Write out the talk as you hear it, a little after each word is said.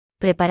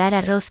Preparar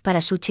arroz para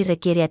sushi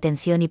requiere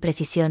atención y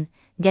precisión,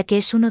 ya que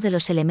es uno de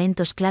los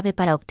elementos clave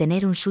para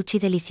obtener un sushi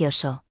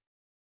delicioso.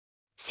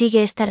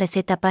 Sigue esta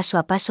receta paso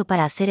a paso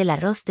para hacer el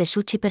arroz de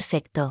sushi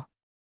perfecto.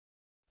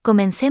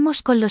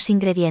 Comencemos con los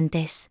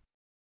ingredientes.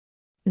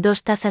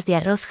 2 tazas de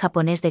arroz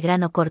japonés de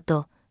grano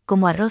corto,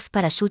 como arroz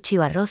para sushi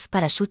o arroz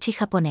para sushi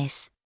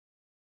japonés.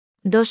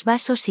 2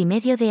 vasos y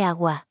medio de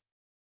agua.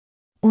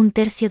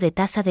 1/3 de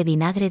taza de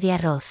vinagre de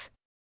arroz.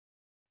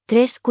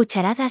 3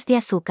 cucharadas de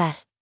azúcar.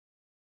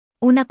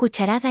 1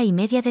 cucharada y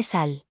media de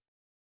sal.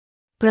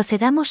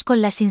 Procedamos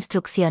con las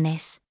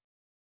instrucciones.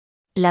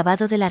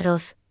 Lavado del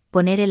arroz: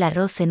 poner el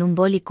arroz en un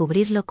bol y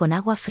cubrirlo con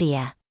agua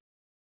fría.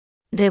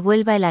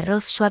 Revuelva el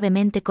arroz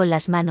suavemente con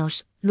las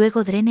manos,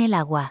 luego drene el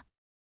agua.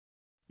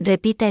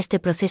 Repita este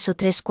proceso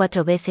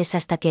 3-4 veces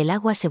hasta que el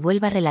agua se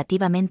vuelva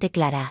relativamente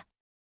clara.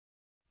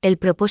 El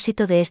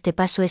propósito de este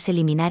paso es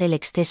eliminar el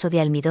exceso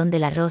de almidón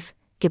del arroz,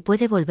 que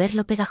puede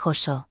volverlo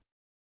pegajoso.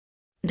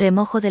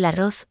 Remojo del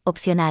arroz,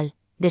 opcional: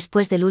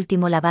 después del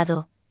último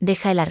lavado,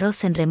 deja el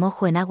arroz en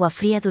remojo en agua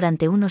fría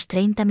durante unos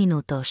 30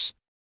 minutos.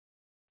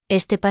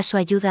 Este paso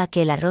ayuda a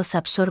que el arroz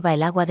absorba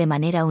el agua de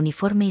manera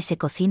uniforme y se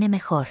cocine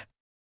mejor.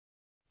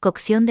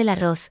 Cocción del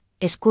arroz: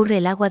 escurre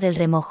el agua del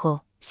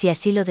remojo, si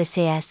así lo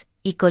deseas,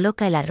 y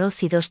coloca el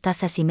arroz y 2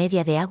 tazas y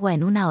media de agua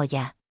en una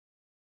olla.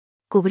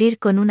 Cubrir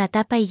con una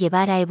tapa y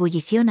llevar a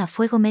ebullición a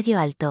fuego medio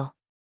alto.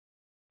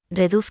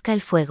 Reduzca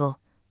el fuego: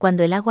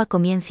 cuando el agua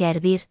comience a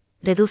hervir,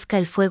 reduzca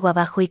el fuego a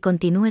bajo y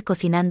continúe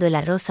cocinando el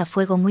arroz a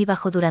fuego muy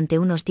bajo durante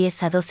unos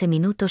 10 a 12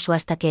 minutos o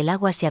hasta que el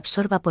agua se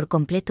absorba por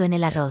completo en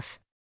el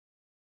arroz.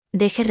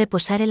 Deje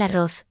reposar el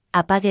arroz: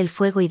 apague el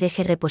fuego y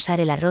deje reposar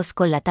el arroz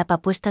con la tapa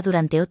puesta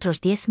durante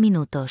otros 10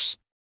 minutos.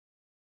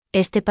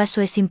 Este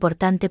paso es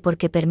importante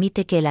porque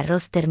permite que el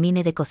arroz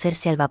termine de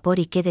cocerse al vapor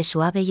y quede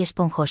suave y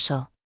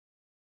esponjoso.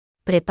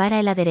 Prepara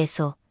el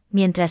aderezo: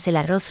 mientras el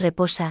arroz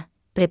reposa,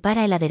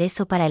 prepara el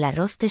aderezo para el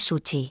arroz de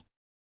sushi.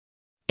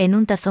 En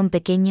un tazón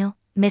pequeño,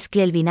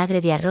 mezcle el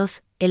vinagre de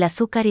arroz, el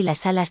azúcar y la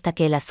sal hasta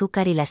que el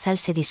azúcar y la sal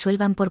se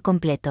disuelvan por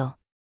completo.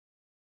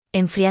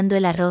 Enfriando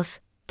el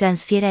arroz,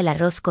 transfiera el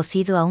arroz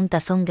cocido a un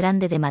tazón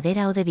grande de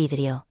madera o de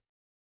vidrio.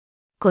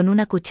 Con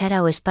una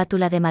cuchara o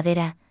espátula de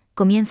madera,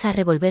 comienza a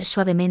revolver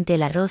suavemente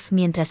el arroz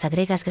mientras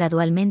agregas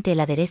gradualmente el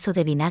aderezo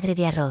de vinagre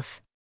de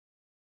arroz.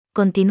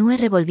 Continúe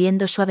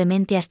revolviendo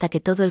suavemente hasta que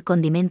todo el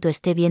condimento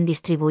esté bien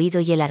distribuido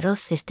y el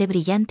arroz esté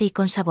brillante y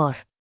con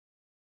sabor.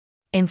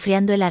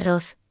 Enfriando el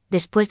arroz: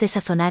 después de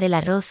sazonar el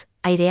arroz,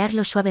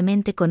 airearlo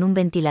suavemente con un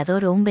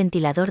ventilador o un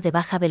ventilador de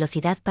baja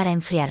velocidad para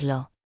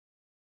enfriarlo.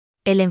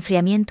 El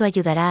enfriamiento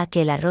ayudará a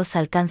que el arroz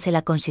alcance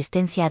la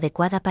consistencia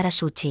adecuada para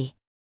sushi.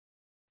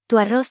 Tu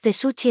arroz de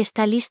sushi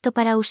está listo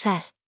para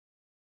usar.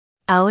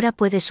 Ahora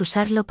puedes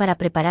usarlo para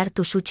preparar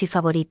tu sushi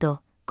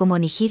favorito, como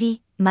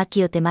nigiri,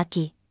 maki o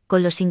temaki,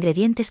 con los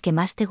ingredientes que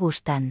más te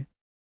gustan.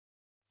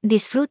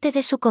 Disfrute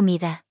de su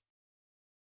comida.